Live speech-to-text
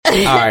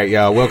right,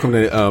 y'all. Welcome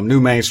to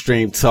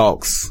NuMainstream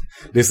Talks.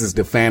 This is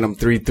the Phantom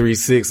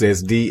 336.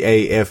 That's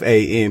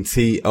DAFANTOM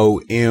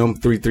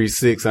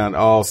 336 on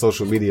all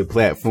social media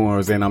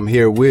platforms. And I'm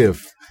here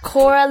with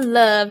Cora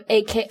Love,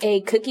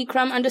 aka Cookie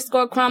Crumb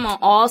 _ on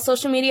all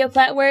social media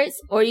platforms.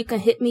 Or you can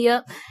hit me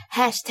up,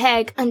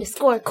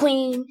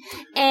 #_Queen.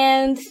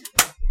 And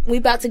we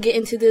about to get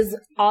into this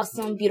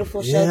awesome,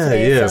 beautiful show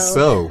today. Yeah,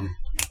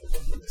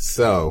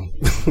 So,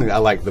 I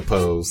like the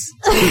pose.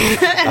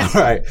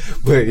 All right.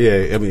 But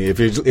yeah, I mean,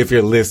 if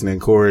you're listening,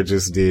 Cora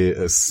just did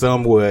a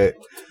somewhat,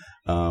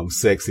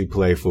 sexy,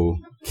 playful,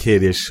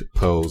 kiddish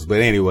pose.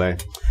 But anyway,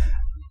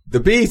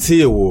 the BET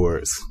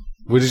Awards.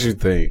 What did you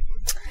think?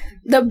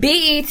 The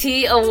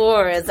BET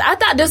Awards. I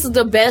thought this was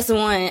the best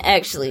one,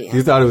 actually.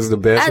 You thought it was the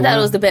best one? I thought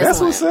it was the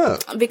best one. That's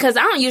what's up. Because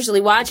I don't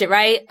usually watch it,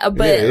 right?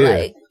 But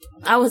like,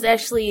 I was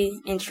actually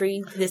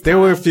intrigued this time. There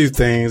were a few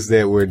things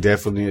that were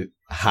definite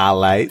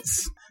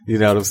highlights. You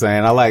know what I'm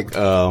saying? I like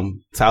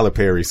Tyler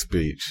Perry's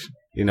speech.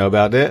 You know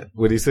about that?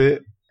 What he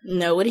said?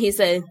 No, what did he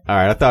say? All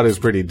right, I thought it was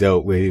pretty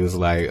dope where he was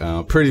like,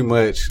 pretty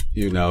much,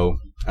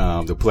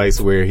 the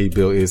place where he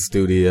built his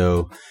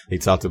studio. He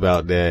talked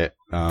about that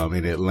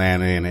in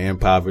Atlanta in an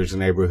impoverished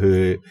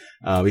neighborhood.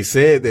 He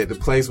said that the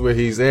place where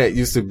he's at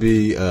used to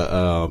be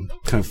a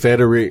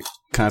Confederate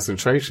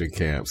concentration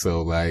camp.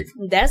 So like,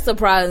 that's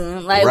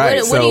surprising. Like,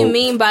 right, what do you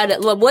mean by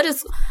that? What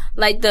is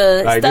like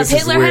the stuff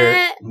Hitler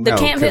had? The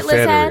camp Hitler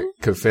had?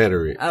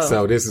 Confederate. Oh.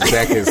 So this is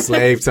back in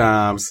slave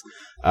times,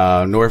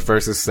 North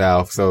versus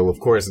South. So of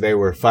course they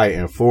were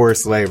fighting for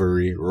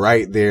slavery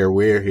right there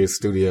where his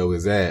studio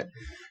is at.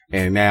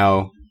 And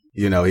now,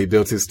 he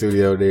built his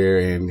studio there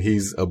and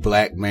he's a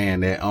black man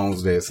that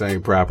owns that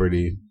same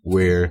property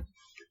where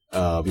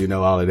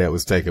all of that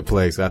was taking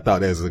place. I thought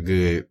that was a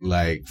good,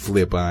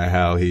 flip on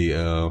how he,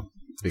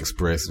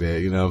 expressed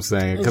that, you know what I'm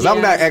saying? Cause I'm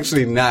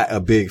not a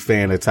big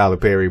fan of Tyler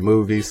Perry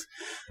movies.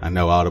 I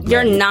know all the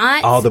You're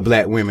not? All the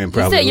black women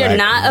probably. You said you're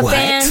not a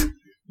fan?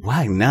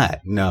 Why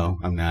not? No,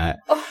 I'm not.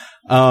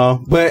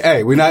 But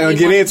hey, we're not gonna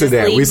get into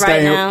that. We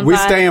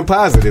staying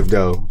positive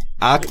though.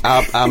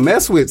 I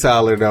mess with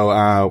Tyler though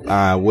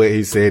on what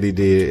he said he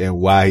did and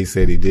why he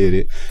said he did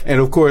it. And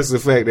of course the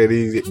fact that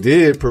he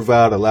did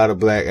provide a lot of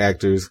black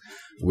actors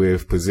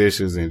with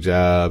positions and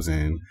jobs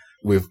and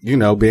with,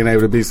 being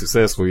able to be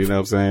successful, you know what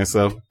I'm saying?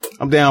 So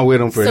I'm down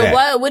with him for that.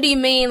 So what do you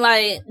mean?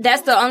 Like,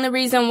 that's the only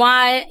reason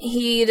why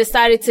he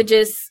decided to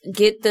just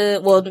get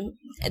that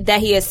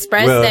he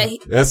expressed that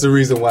that's the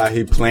reason why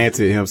he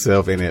planted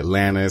himself in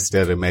Atlanta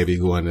instead of maybe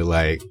going to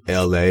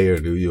LA or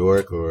New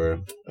York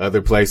or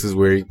other places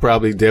where he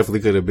probably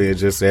definitely could have been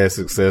just as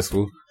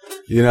successful.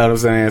 You know what I'm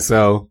saying?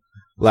 So,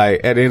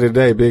 at the end of the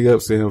day, big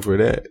ups to him for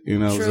that. You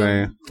know what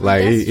I'm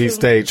saying? He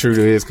stayed true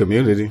to his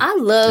community.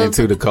 And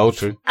to the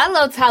culture. I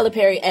love Tyler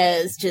Perry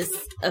as just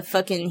a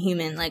fucking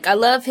human. I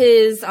love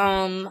his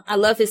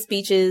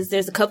speeches.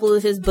 There's a couple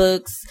of his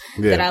books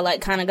that I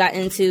kind of got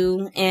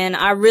into. And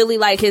I really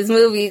like his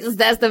movies.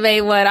 That's the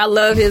main one. I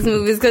love his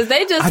movies because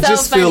they just so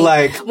funny. Feel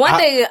like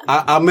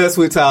I mess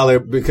with Tyler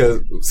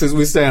because since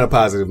we stay on a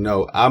positive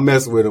note, I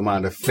mess with him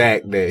on the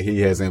fact that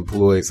he has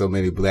employed so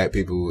many black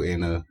people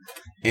in a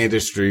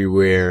industry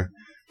where,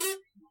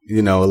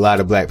 a lot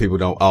of black people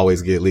don't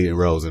always get leading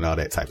roles and all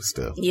that type of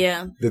stuff.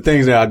 Yeah. The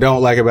things that I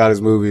don't like about his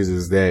movies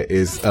is that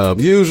it's,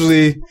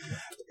 usually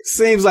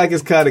seems like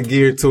it's kind of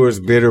geared towards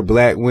bitter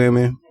black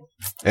women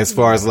as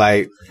far as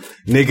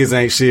niggas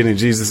ain't shit and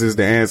Jesus is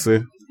the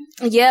answer.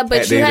 Yeah,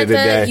 but you have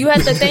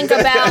to think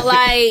about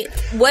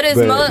what is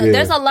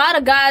there's a lot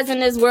of guys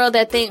in this world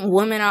that think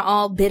women are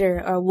all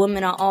bitter or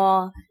women are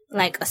all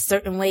a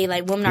certain way,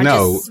 women are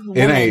just women.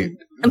 It ain't.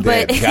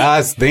 But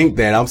guys think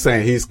that. I'm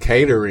saying he's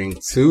catering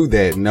to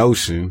that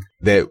notion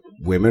that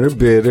women are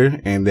bitter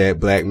and that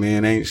black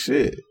men ain't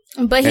shit.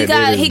 But he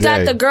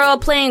got the girl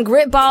playing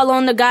grit ball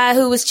on the guy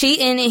who was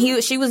cheating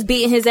and she was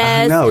beating his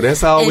ass. No,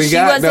 that's all we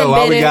got though.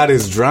 All we got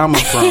is drama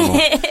from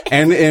him.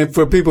 and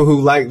for people who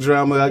like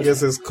drama, I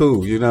guess it's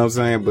cool. You know what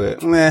I'm saying?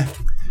 But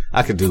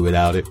I could do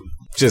without it.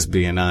 Just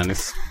being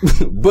honest.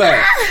 But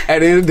at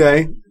the end of the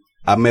day,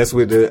 I mess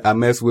with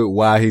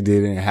why he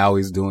did it and how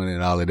he's doing it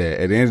and all of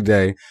that. At the end of the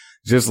day,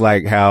 just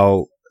like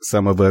how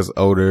some of us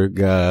older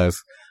guys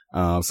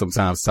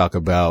sometimes talk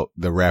about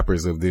the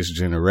rappers of this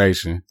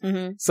generation.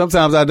 Mm-hmm.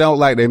 Sometimes I don't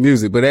like their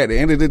music, but at the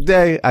end of the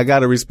day, I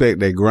gotta respect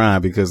their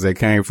grind because they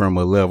came from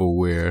a level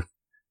where,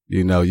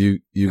 you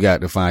got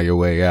to find your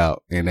way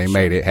out and they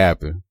made it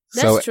happen.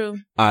 That's true.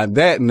 On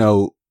that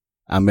note,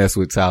 I mess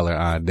with Tyler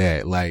on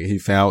that. He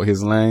found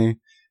his lane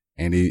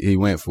and he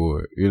went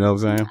for it. You know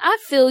what I'm saying? I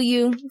feel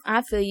you.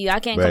 I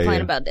can't complain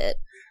about that.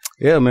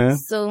 Yeah, man.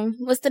 So,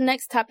 what's the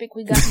next topic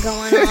we got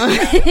going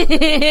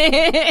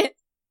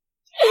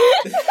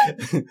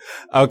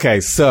on?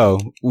 Okay, so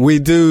we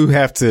do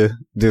have to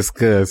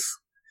discuss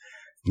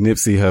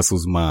Nipsey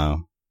Hussle's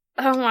mom.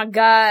 Oh my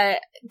God.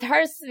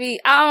 Her speech,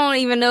 I don't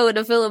even know what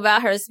to feel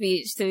about her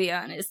speech, to be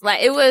honest.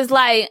 It was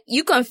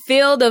you can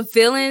feel the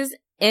feelings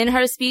in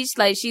her speech,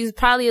 like, she's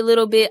probably a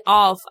little bit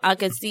off. I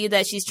could see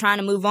that she's trying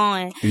to move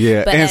on.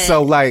 Yeah. And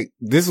so, like,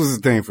 this was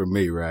the thing for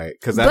me, right?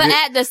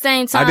 At the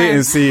same time, I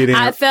didn't see it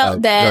I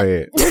felt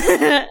that. Go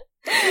ahead.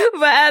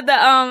 But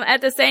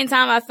at the same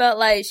time, I felt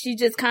like she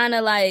just kind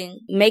of like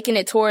making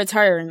it towards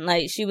her.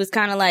 Like, she was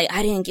kind of like,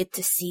 I didn't get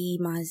to see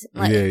my,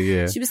 like,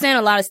 yeah. She was saying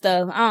a lot of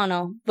stuff. I don't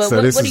know. But so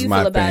what this do is you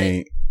my feel about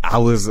thing. it? I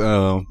was, I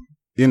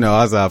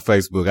was on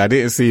Facebook. I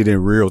didn't see it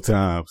in real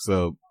time.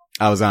 So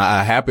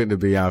I happened to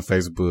be on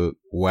Facebook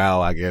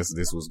while I guess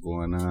this was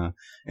going on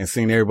and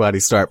seen everybody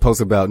start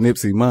posting about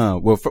Nipsey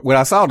mom. Well, when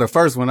I saw the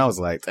first one, I was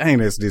like, dang,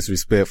 that's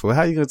disrespectful.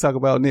 How you going to talk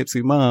about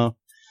Nipsey mom?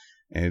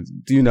 And,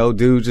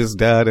 dude just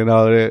died and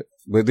all that.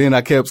 But then I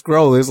kept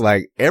scrolling. It's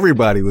like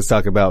everybody was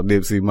talking about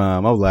Nipsey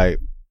mom. I was like,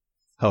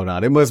 hold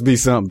on, there must be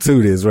something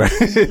to this, right?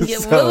 Yeah,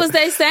 so, what was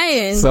they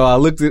saying? So I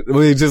looked at,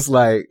 just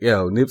like,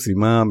 Nipsey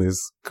mom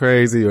is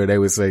crazy, or they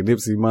would say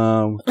Nipsey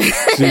mom,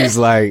 she's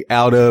like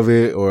out of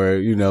it,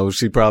 or,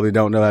 she probably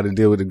don't know how to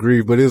deal with the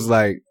grief, but it's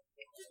like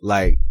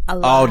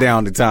all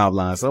down the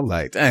timeline. So I'm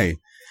like, dang.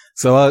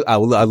 So I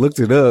looked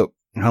it up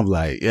and I'm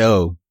like,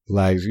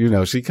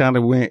 she kind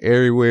of went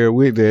everywhere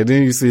with that.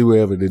 Then you see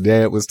wherever the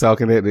dad was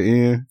talking at the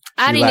end.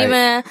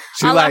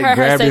 She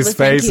grabbed his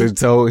face and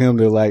told him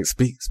to like,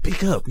 speak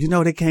up.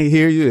 They can't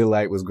hear you.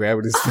 And was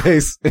grabbing his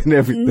face and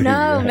everything. No,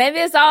 right? Maybe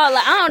it's all,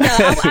 I don't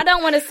know. I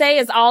don't want to say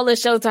it's all a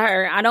show to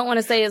her. I don't want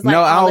to say it's like,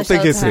 no, I don't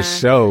think it's a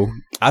show.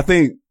 I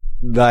think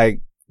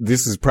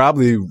this is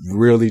probably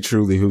really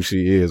truly who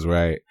she is,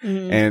 right?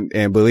 Mm-hmm.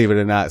 And believe it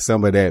or not,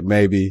 some of that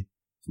maybe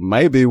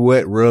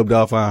what rubbed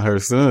off on her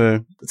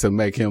son to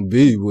make him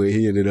be what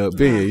he ended up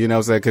being. You know what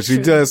I'm saying? Cause she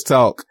does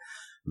talk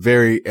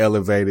very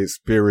elevated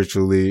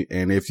spiritually.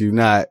 And if you're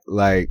not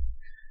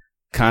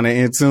kind of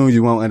in tune,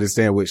 you won't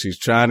understand what she's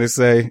trying to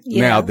say.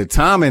 Yeah. Now, the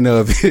timing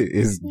of it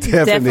is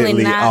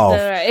definitely off.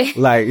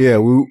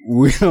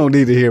 We don't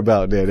need to hear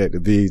about that at the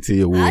BET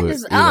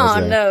Awards. I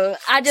don't know.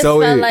 I just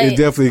so felt it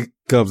definitely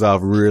comes off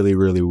really,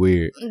 really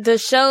weird. The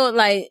show,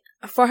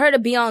 for her to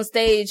be on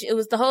stage, it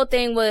was the whole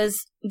thing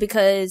was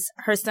because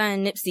her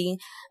son Nipsey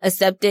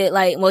accepted,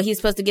 he's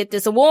supposed to get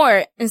this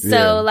award. And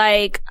so,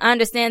 I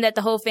understand that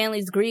the whole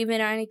family's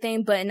grieving or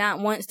anything, but not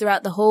once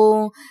throughout the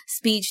whole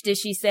speech did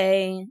she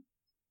say,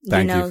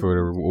 Thank you for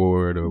the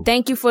reward.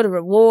 Thank you for the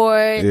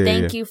reward.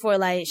 Thank you for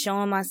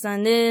showing my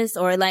son this,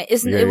 or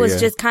it was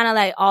just kind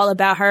of all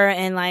about her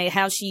and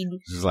how she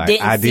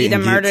didn't see the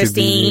murder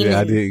scene.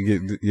 I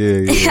didn't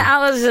get,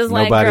 I was just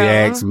nobody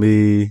asked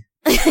me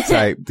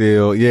type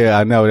deal. Yeah,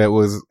 I know that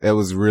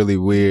was really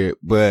weird,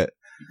 but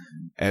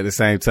at the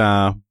same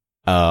time,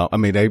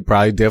 they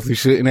probably definitely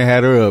shouldn't have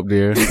had her up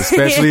there,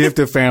 especially if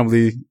the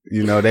family,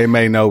 they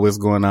may know what's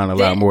going on a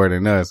lot more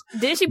than us.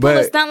 Did she pull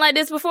a stunt like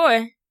this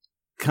before?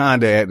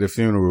 Kinda at the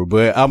funeral,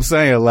 but I'm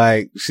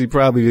saying she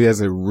probably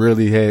hasn't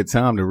really had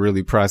time to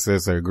really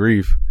process her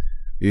grief.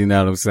 You know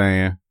what I'm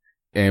saying?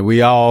 And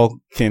we all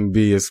can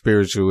be as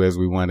spiritual as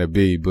we want to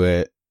be,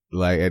 but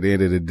at the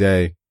end of the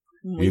day,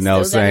 you know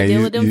what I'm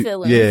saying?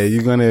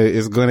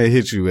 It's gonna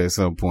hit you at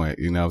some point.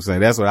 You know what I'm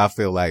saying? That's what I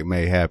feel like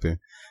may happen.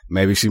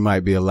 Maybe she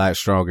might be a lot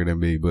stronger than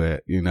me,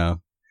 but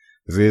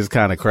it's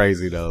kind of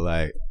crazy though.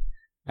 Hey,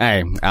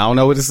 I don't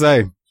know what to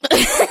say.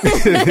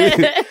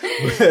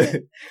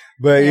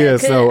 But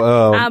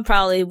so I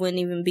probably wouldn't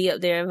even be up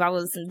there if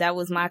that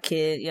was my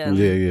kid. Yeah.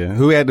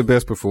 Who had the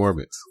best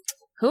performance?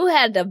 Who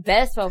had the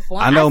best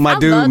performance? I know my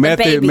dude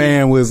Method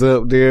Man was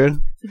up there.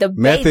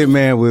 Method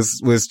Man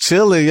was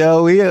chilling,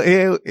 yo.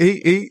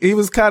 He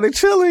was kind of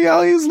chilling,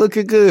 yo. He was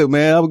looking good,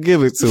 man. I'll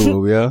give it to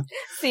him, yo.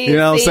 You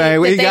know what I'm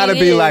saying? He gotta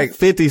be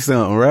 50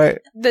 something, right?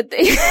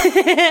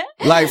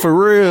 For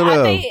real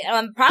though. I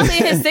think probably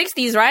in his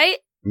 60s, right?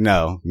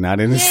 No, not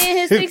in his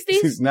 60s.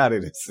 He's not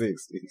in his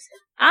 60s.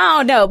 I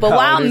don't know, but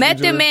while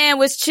Method Man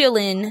was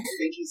chilling, I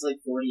think he's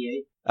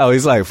 48. Oh,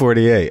 he's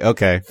 48.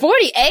 Okay.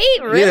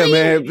 48? Really? Yeah,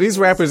 man. These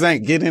rappers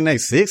ain't getting in their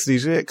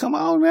 60s yet. Come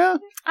on now.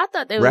 I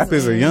thought they rap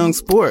is a young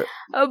sport.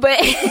 Oh, but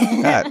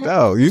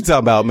no, you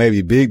talking about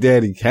maybe Big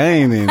Daddy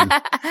Kane and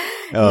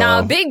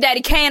no, Big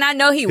Daddy Kane. I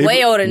know he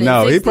way older than.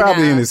 No, he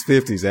probably in his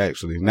 50s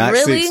actually, not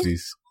really?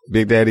 60s.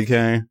 Big Daddy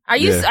Kane. Are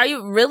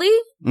you really?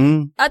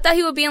 Mm. I thought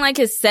he would be in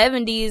his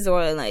 70s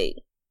or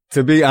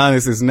To be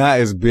honest, it's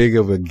not as big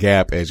of a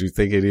gap as you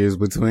think it is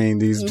between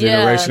these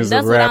generations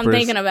of rappers. That's what I'm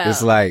thinking about.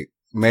 It's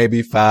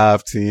maybe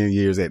 5-10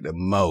 years at the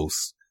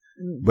most.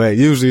 But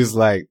usually it's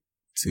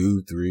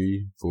 2,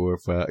 3, 4,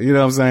 5. You know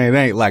what I'm saying? It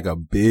ain't a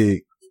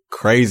big,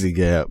 crazy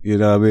gap. You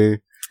know what I mean?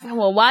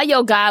 Well, while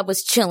your guy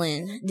was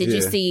chilling, did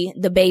you see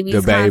the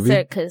baby's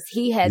concert? Because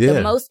he had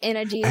the most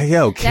energy. Hey,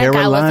 yo,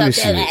 Carolina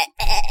shit.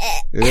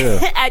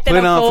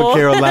 Put on for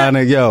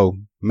Carolina, yo.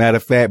 Matter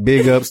of fact,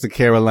 big ups to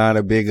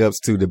Carolina, big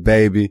ups to the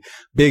baby,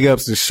 big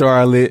ups to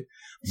Charlotte,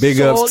 big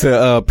ups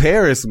to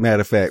Paris.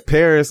 Matter of fact,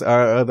 Paris,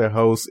 our other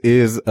host,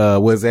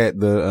 was at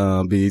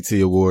the BET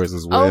Awards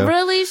as well. Oh,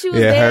 really? She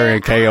was there? Yeah, her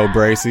and K.O.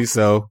 Bracey.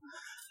 So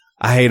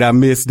I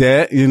missed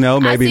that.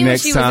 Maybe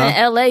next time. She was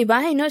in LA, but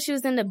I didn't know she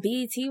was in the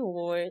BET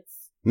Awards.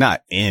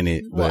 Not in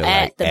it, but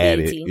like at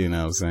it. You know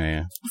what I'm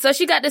saying? So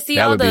she got to see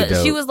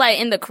she was like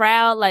in the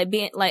crowd, like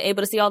being like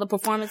able to see all the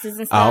performances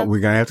and stuff.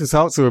 We're going to have to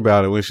talk to her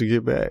about it when she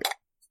get back.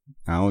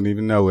 I don't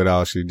even know what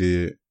all she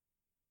did.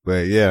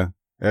 But yeah,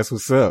 that's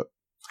what's up.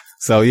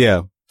 So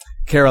yeah,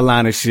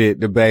 Carolina shit,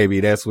 the baby,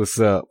 that's what's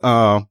up.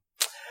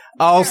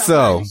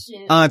 Also,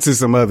 on to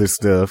some other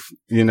stuff.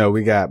 You know,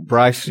 we got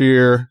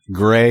Brashear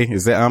Gray.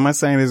 Am I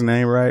saying his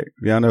name right?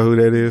 Y'all know who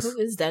that is? Who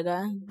is that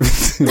guy?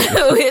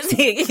 Who is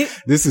he?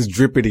 This is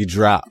Drippity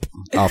Drop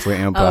off of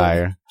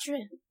Empire.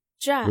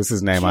 Drop. What's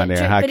his name on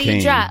there?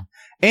 Hakeem. Drop.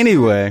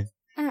 Anyway,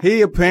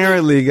 he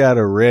apparently got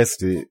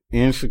arrested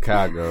in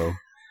Chicago.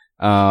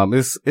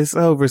 It's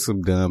over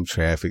some dumb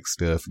traffic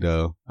stuff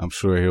though. I'm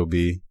sure he'll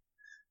be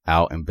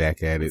out and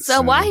back at it. So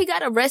soon. Why he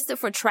got arrested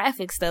for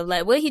traffic stuff?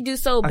 Like, what he do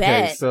so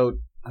bad? Okay, so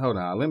hold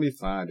on, let me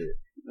find it.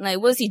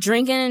 Like, was he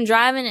drinking and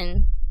driving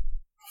and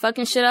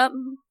fucking shit up?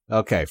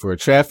 Okay, for a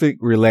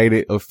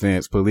traffic-related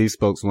offense, police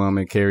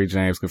spokeswoman Carrie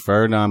James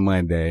confirmed on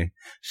Monday.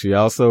 She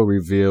also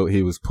revealed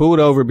he was pulled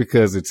over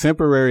because the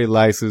temporary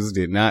license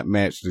did not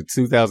match the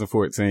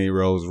 2014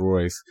 Rolls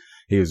Royce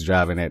he was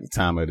driving at the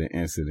time of the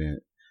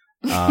incident.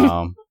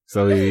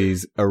 So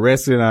he's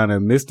arrested on a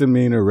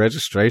misdemeanor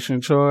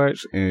registration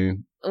charge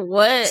and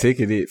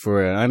ticketed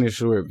for an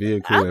uninsured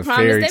vehicle and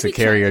failure to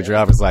carry a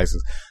driver's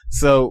license.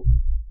 So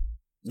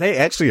they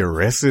actually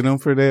arrested him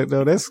for that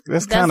though.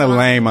 That's kind of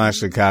lame on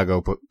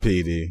Chicago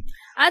PD.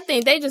 I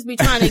think they just be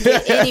trying to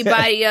get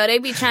anybody, yo. They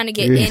be trying to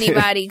get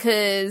anybody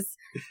because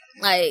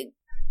like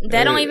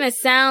that don't even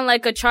sound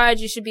like a charge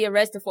you should be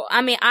arrested for.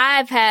 I mean,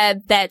 I've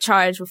had that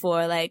charge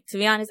before. Like, to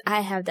be honest, I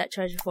have that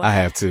charge before. I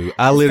have too.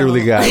 I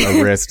literally got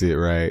arrested,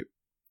 right?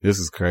 This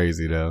is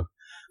crazy though.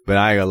 But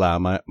I ain't gonna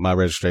lie, my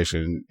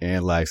registration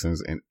and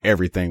license and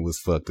everything was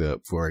fucked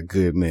up for a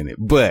good minute.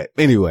 But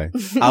anyway,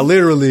 I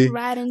literally,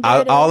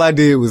 all I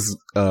did was,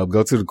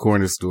 go to the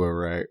corner store,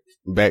 right?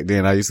 Back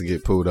then I used to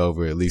get pulled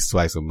over at least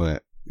twice a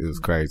month. It was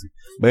crazy.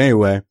 But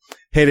anyway,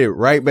 headed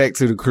right back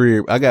to the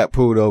crib. I got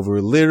pulled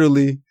over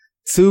literally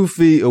 2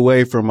 feet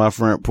away from my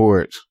front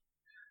porch.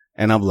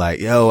 And I'm like,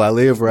 yo, I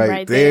live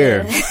right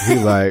there. He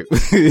like,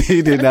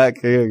 he did not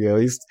care, yo.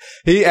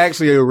 He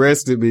actually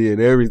arrested me and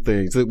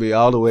everything. Took me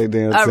all the way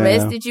downtown.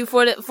 Arrested you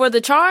for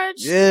the charge?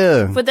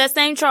 Yeah. For that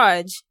same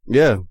charge?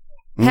 Yeah.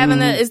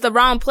 Mm-hmm. It's the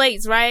wrong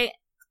plates, right?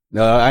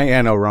 No, I ain't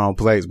had no wrong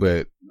plates,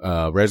 but,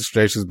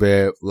 registration's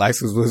bad.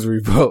 License was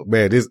revoked.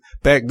 Man,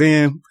 back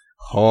then,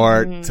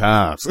 hard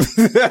times.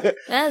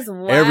 That's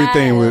wild.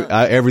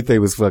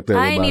 Everything was fucked up.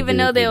 I didn't even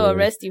know they'll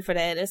arrest you for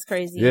that. That's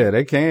crazy. Yeah,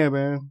 they can,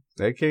 man.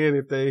 They can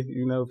if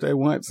they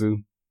want to.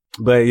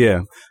 But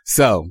yeah.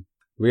 So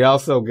we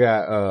also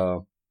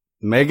got,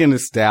 Megan Thee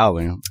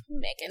Stallion.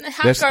 Megan, the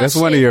hot girl shit. That's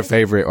one of your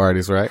favorite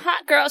artists, right?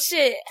 Hot girl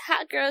shit.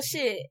 Hot girl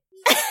shit.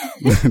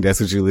 That's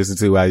what you listen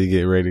to while you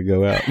get ready to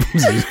go out.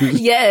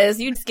 Yes,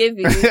 you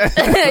skippy.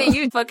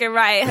 You fucking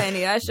right,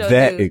 honey. I sure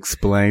That do.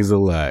 explains a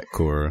lot,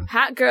 Cora.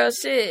 Hot girl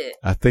shit.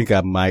 I think I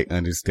might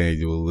understand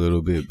you a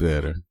little bit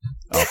better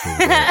off of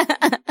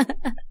that.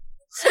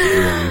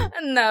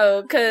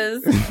 No,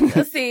 cause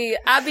see,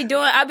 I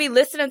be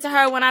listening to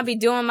her when I be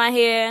doing my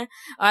hair or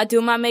I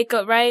do my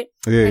makeup, right?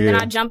 Yeah, and then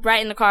I jump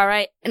right in the car,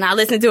 right? And I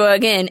listen to her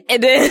again.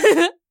 And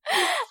then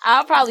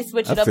I'll probably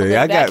switch it up a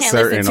little bit. I can't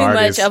listen too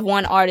much of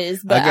one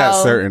artist, but I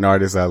got certain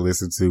artists I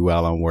listen to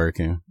while I'm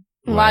working.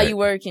 While you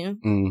working.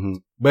 Mm-hmm.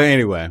 But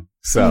anyway,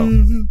 so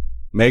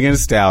Megan Thee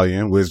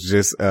Stallion was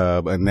just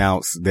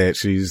announced that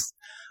she's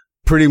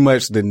pretty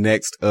much the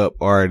next up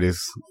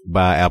artist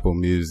by Apple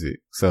Music.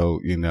 So,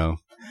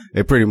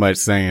 they're pretty much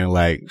saying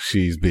like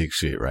she's big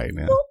shit right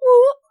now.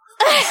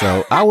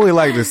 So I would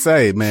like to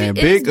say, man,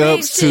 big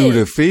ups to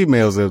the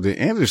females of the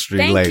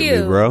industry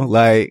lately, bro.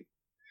 Like,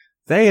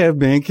 they have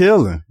been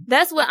killing.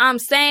 That's what I'm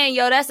saying,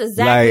 yo. That's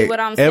exactly what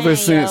I'm saying, ever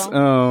since,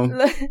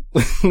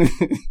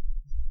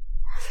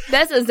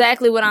 That's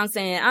exactly what I'm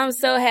saying. I'm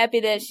so happy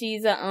that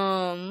she's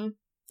I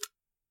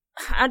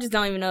just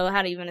don't even know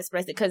how to even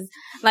express it. Cause,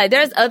 like,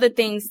 there's other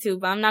things too,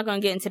 but I'm not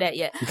gonna get into that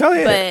yet. Go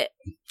ahead. But,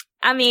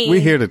 I mean. We're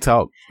here to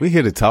talk. We're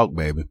here to talk,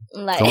 baby.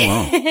 Like, come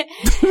on.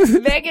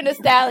 Megan Thee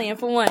Stallion,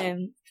 for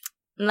one.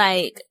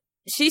 Like,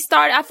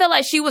 I feel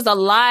like she was a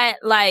lot,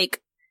 like,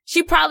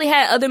 she probably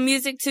had other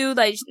music too,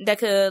 like, that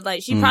could,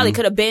 like, she probably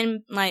could have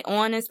been, like,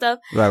 on and stuff.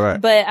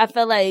 Right. But I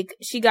feel like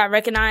she got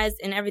recognized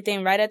and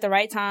everything right at the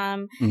right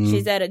time.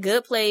 She's at a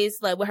good place,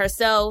 like, with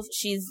herself.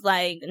 She's,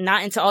 like,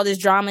 not into all this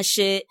drama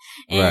shit.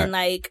 And,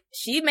 like,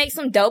 she makes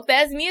some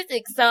dope-ass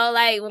music. So,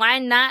 like, why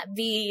not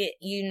be,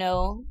 Yeah.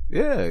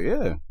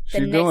 the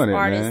She's next doing it,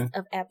 artist man.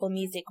 of Apple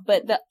Music.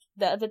 But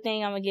the other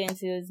thing I'm gonna get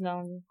into is,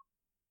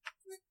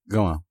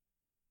 Go on.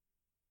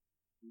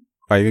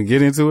 Are you gonna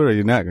get into it or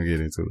you're not gonna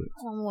get into it?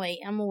 I'm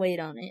gonna wait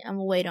on it. I'm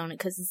gonna wait on it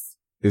because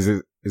Does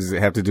it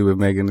have to do with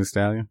Megan Thee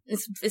Stallion?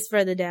 It's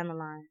further down the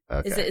line.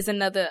 Okay. It's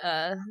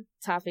another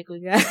topic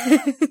we got.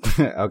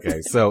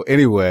 Okay, so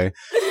anyway,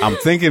 I'm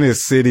thinking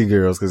it's City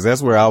Girls because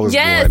that's where I was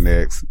going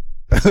next.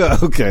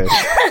 Okay.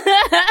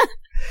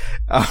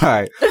 All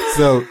right.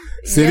 So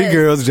City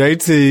Girls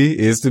JT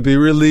is to be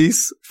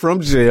released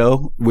from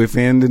jail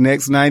within the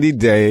next 90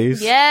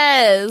 days.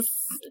 Yes.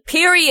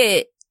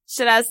 Period.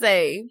 Should I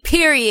say?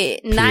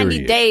 Period.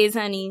 90 days,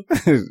 honey.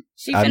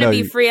 She finna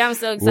be free. I'm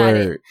so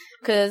excited.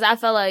 Cause I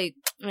felt like,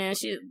 man,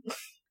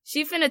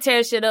 she finna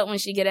tear shit up when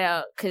she get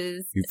out.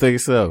 Cause you think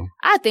so?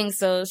 I think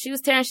so. She was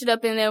tearing shit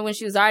up in there when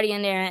she was already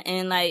in there,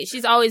 and like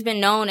she's always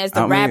been known as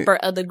the rapper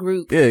of the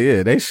group.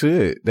 Yeah. They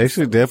should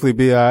definitely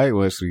be alright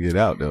once she get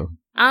out though.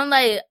 I'm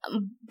like,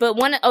 but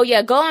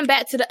going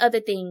back to the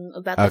other thing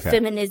about the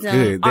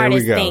feminism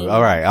artist thing.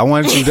 All right, I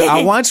want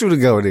you to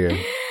go there.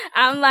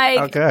 I'm like,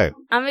 okay.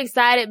 I'm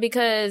excited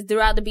because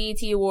throughout the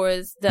BET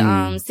Awards,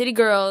 the City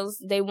Girls,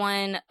 they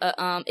won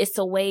It's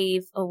a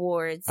Wave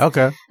Awards.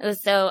 Okay.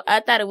 So I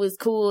thought it was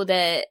cool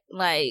that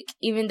like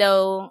even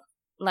though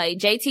like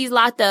JT's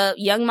locked up,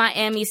 Young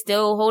Miami's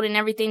still holding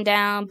everything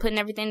down, putting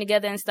everything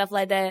together and stuff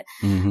like that.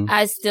 Mm-hmm.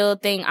 I still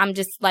think I'm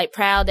just like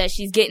proud that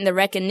she's getting the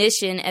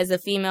recognition as a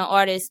female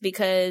artist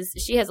because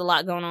she has a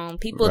lot going on.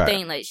 People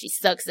think like she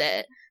sucks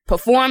at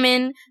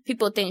performing.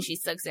 People think she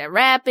sucks at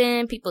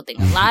rapping. People think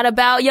a lot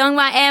about Young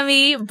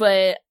Miami,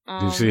 but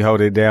did she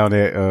hold it down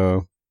at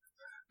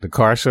the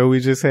car show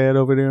we just had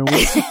over there?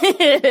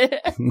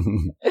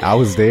 I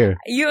was there.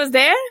 You was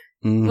there?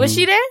 Mm-hmm. Was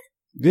she there?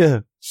 Yeah.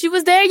 She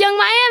was there, Young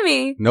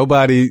Miami.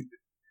 Nobody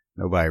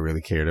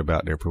really cared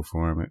about their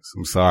performance.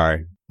 I'm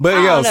sorry.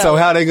 But so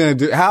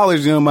how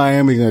is Young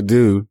Miami gonna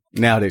do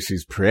now that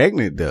she's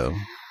pregnant though?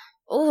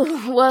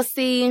 Oh, well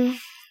see,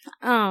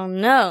 I don't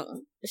know.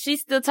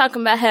 She's still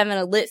talking about having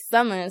a lit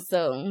summer,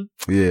 so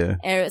yeah.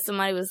 And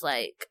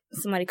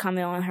somebody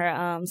commented on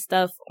her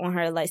stuff on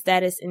her like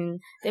status, and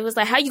they was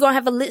like, "How you gonna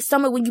have a lit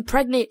summer when you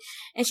pregnant?"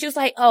 And she was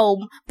like,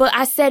 "Oh, but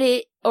I said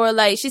it," or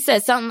like she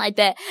said something like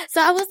that.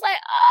 So I was like,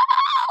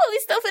 "Oh, we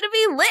still finna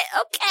be lit,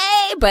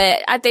 okay?"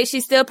 But I think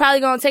she's still probably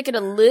gonna take it a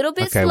little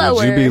bit slower.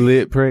 Would you be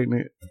lit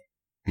pregnant?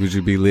 Would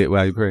you be lit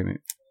while you're pregnant?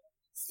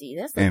 See,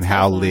 that's and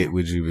how lit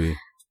would you be?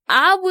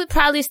 I would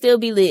probably still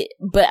be lit,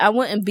 but I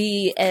wouldn't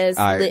be as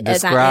lit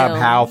as I am. Describe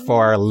how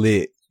far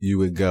lit you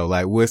would go.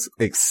 Like, what's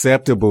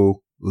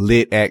acceptable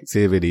lit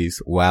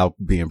activities while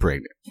being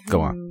pregnant?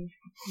 Go on.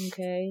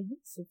 Okay.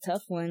 It's a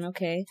tough one.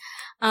 Okay.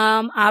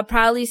 I'll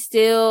probably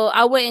go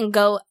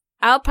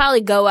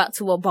out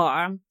to a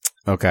bar.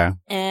 Okay.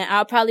 And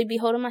I'll probably be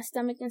holding my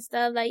stomach and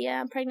stuff like, yeah,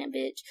 I'm pregnant,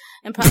 bitch.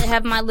 And probably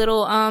have my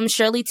little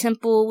Shirley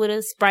Temple with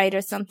a Sprite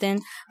or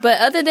something.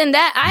 But other than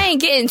that, I ain't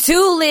getting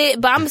too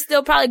lit, but I'm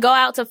still probably go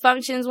out to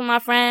functions with my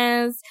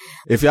friends.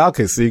 If y'all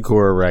could see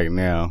Cora right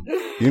now,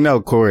 you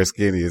know Cora's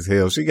skinny as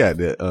hell. She got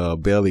the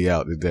belly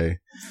out today.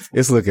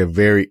 It's looking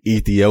very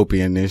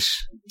Ethiopian-ish.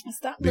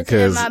 Stop looking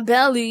at my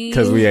belly.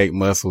 Because we ate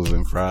mussels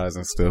and fries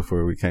and stuff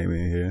before we came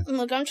in here.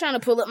 Look, I'm trying to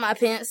pull up my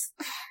pants.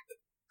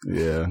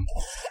 Yeah.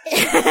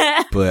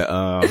 But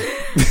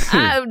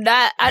I'm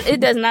not it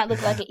does not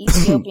look like an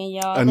Ethiopian,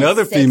 y'all.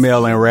 Another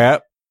female in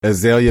rap,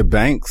 Azalea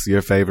Banks,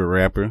 your favorite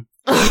rapper.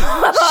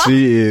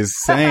 She is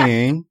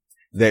saying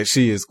that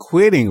she is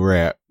quitting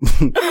rap.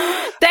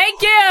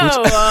 Thank you.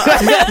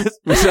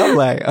 Which I'm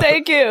like,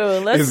 thank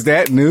you. Is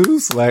that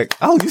news? Like,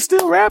 oh, you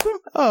still rapping?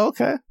 Oh,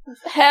 okay.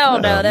 Hell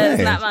no,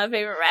 that's not my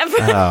favorite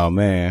rapper. Oh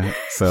man.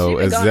 So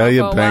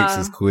Azalea Banks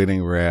is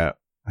quitting rap.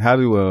 How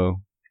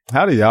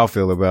do y'all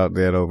feel about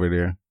that over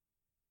there?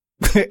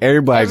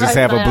 Everybody just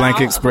have a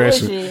blank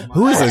expression.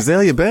 Who is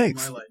Azalea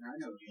Banks?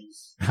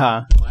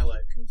 Huh? My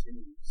life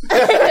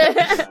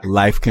continues.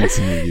 Life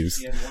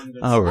continues.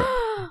 All right.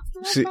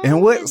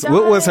 And what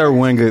was her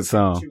one good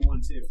song?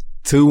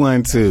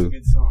 212.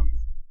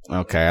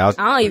 Okay. I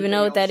don't even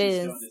know what that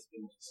is.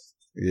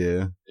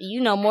 Yeah.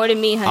 You know more than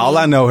me, honey. All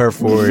I know her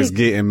for is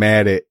getting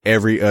mad at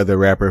every other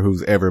rapper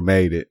who's ever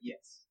made it. Yes.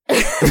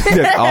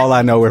 That's all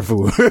I know her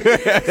for.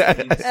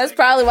 That's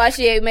probably why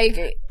she ain't make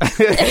it.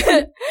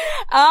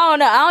 I don't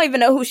know. I don't even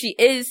know who she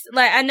is.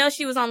 Like, I know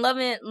she was on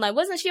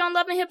wasn't she on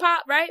Love and Hip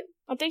Hop, right?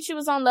 I think she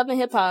was on Love and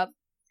Hip Hop.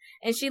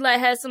 And she like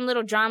has some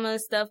little drama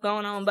stuff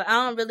going on, but I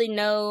don't really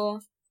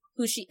know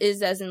who she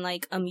is as in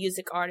like a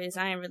music artist.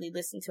 I ain't really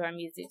listened to her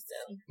music,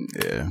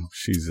 so. Yeah,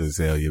 she's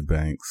Azalea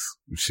Banks.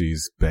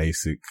 She's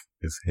basic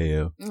as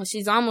hell.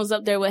 She's almost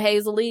up there with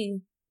Hazel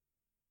Lee.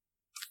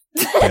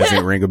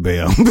 Doesn't ring a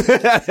bell.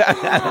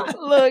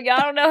 Look,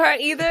 y'all don't know her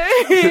either.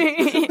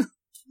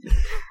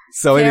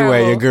 So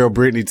anyway, your girl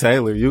Brittany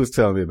Taylor, you was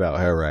telling me about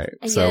her, right?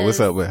 Yes. So what's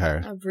up with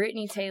her?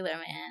 Brittany Taylor,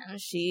 man.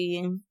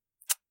 She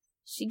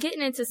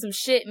getting into some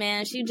shit,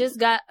 man. She just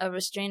got a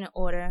restraining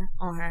order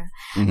on her.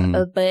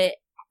 Mm-hmm. But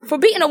for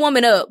beating a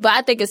woman up. But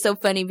I think it's so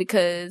funny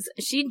because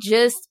she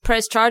just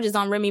pressed charges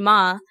on Remy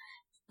Ma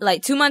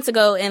like 2 months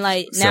ago, and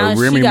like now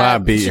so Remy Ma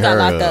beat her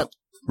locked up.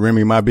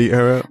 Remy Ma beat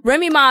her up?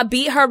 Remy Ma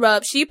beat her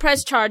up. She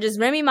pressed charges.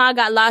 Remy Ma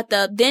got locked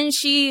up. Then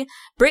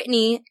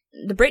Brittany,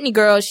 the Brittany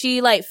girl, she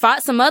like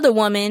fought some other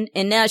woman,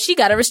 and now she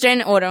got a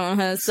restraining order on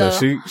her. So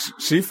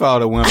she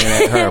fought a woman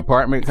at her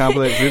apartment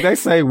complex. Did they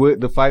say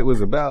what the fight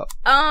was about?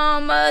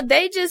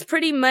 They just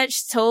pretty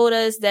much told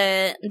us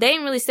that they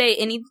didn't really say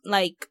any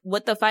like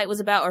what the fight was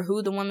about or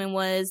who the woman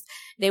was.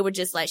 They were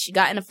just like she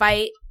got in a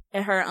fight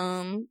at her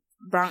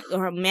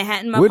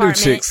Manhattan What apartment.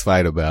 do chicks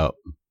fight about?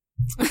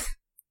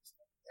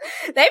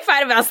 They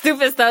fight about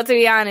stupid stuff, to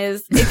be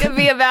honest. It could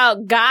be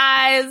about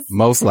guys.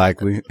 Most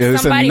likely.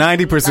 It's a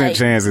 90%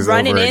 chance it's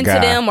running over a into guy.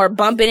 them or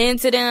bumping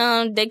into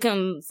them. They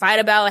can fight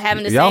about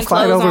having the Y'all same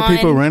fight clothes over on.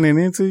 people running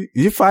into?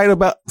 You fight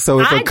about... So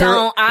if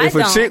if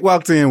a chick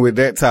walked in with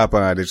that top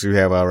on that you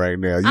have on right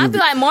now, I feel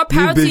like more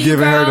power to you, you'd be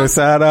giving girl. her the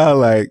side eye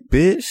like,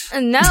 bitch.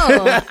 No,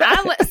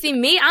 I would see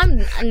me.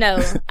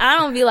 I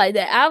don't be like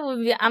that.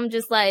 I'm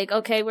just like,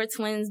 okay, we're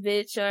twins,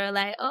 bitch, or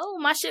like, oh,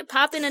 my shit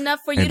popping enough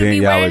for you to be wearing it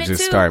too. And then y'all would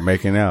just start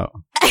making out.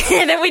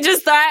 And then we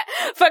just start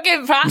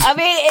fucking. I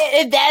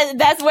mean,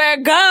 that's where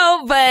it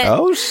go. But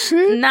oh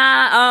shit,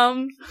 nah.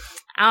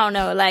 I don't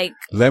know. Like,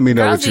 let me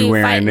know what you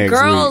wearing next week.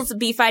 Girls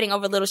be fighting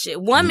over little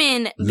shit.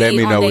 Women. Let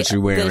me know what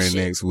you wearing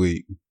next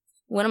week.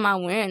 What am I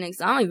wearing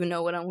next? I don't even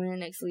know what I'm wearing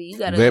next week. You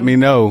gotta let me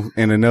know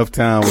in enough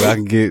time where I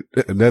can get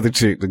another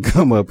chick to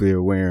come up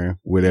here wearing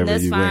whatever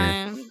you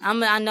wearing. That's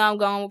fine. I know I'm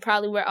going to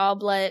probably wear all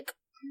black.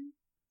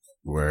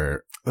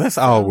 Let's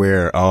all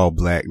wear all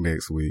black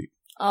next week.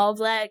 All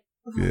black.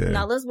 Yeah.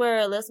 Now let's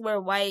wear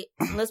white.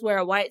 Let's wear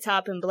a white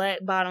top and black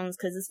bottoms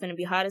because it's gonna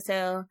be hot as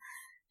hell.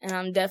 And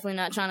I'm definitely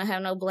not trying to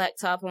have no black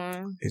top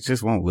on. It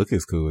just won't look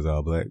as cool as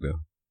all black though.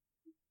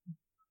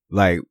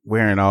 Like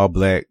wearing all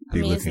black,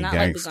 be looking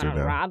gangster it's not like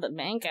we're gonna rob the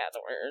bank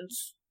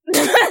afterwards.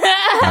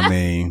 I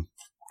mean,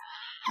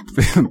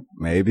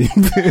 maybe.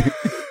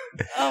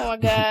 Oh my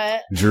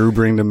god. Drew,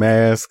 bring the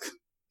mask.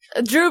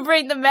 Drew,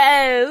 bring the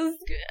mask.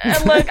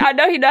 And look, I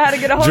know he know how to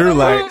get a hold of Drew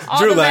like,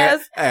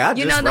 mask. hey, I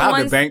just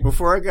robbed the bank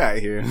before I got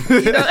here.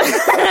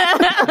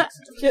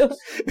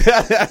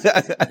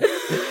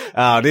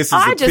 Oh, this is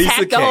I a just piece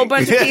hacked of cake. a whole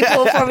bunch of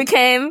people before we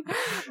came.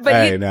 But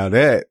hey, now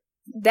that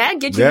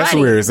gets you that's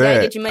money. where it's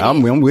at. Get you money.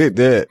 I'm with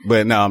that,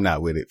 but no, I'm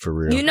not with it for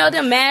real. You know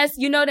the masks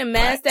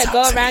that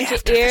go around your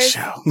ears.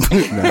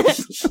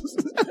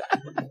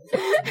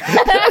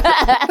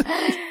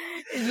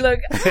 Look,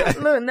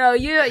 no,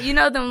 you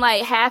know them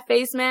like half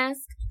face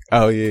masks.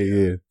 Oh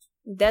yeah.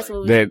 That's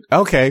what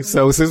okay,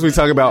 so since we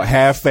talk about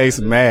half face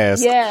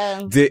masks,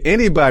 yeah. Did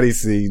anybody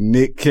see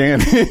Nick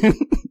Cannon?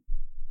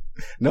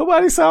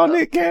 Nobody saw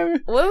Nick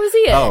Cannon? Where was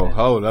he at? Oh,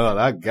 hold on.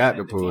 I got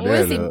to pull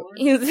that up.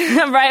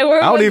 Right,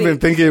 where I was don't even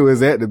think it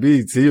was at the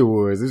BET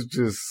Awards. It's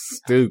just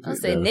stupid. I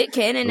said Nick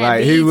Cannon at like,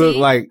 BET. he looked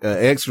like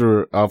an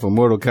extra off of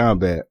Mortal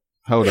Kombat.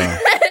 Hold on.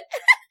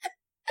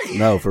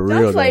 No, for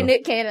real. Don't play though.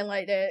 Nick Cannon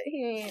like that.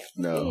 He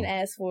ain't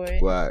asked for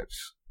it. Watch.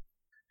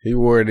 He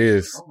wore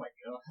this. Oh my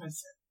god.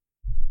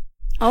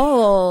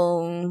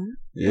 Oh.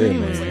 Yeah,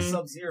 man. It's like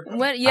Sub-Zero.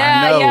 What?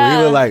 Yeah, I know. yeah. He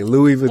looked like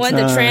Louis Vuitton. One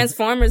of the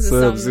Transformers or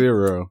something.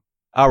 Sub-Zero.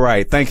 All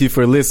right. Thank you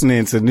for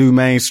listening to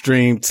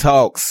NuMainstream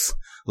Talks.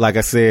 Like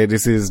I said,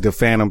 this is the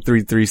Phantom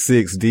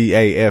 336,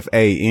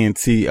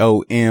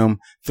 DAFANTOM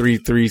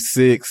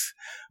 336.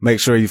 Make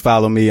sure you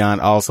follow me on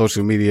all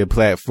social media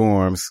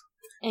platforms.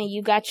 And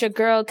you got your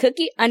girl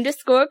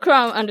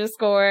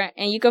Cookie_Crumb_,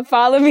 and you can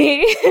follow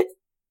me on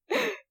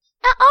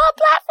all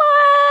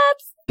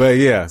platforms. But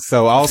yeah,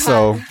 so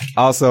also,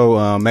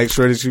 make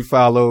sure that you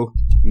follow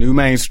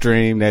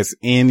NuMainstream. That's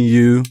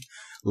NU,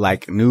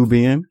 like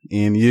Nubian,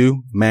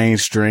 NU,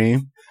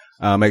 mainstream.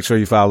 Make sure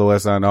you follow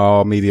us on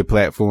all media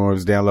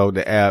platforms. Download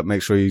the app.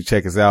 Make sure you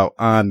check us out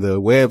on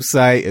the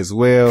website as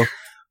well.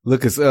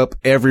 Look us up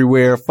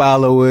everywhere.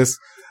 Follow us.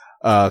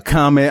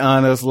 Comment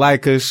on us,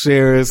 like us,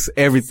 share us,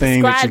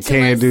 everything that you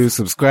can do.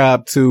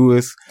 Subscribe to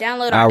us.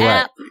 Download our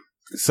app.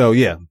 So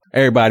yeah,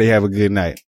 everybody have a good night.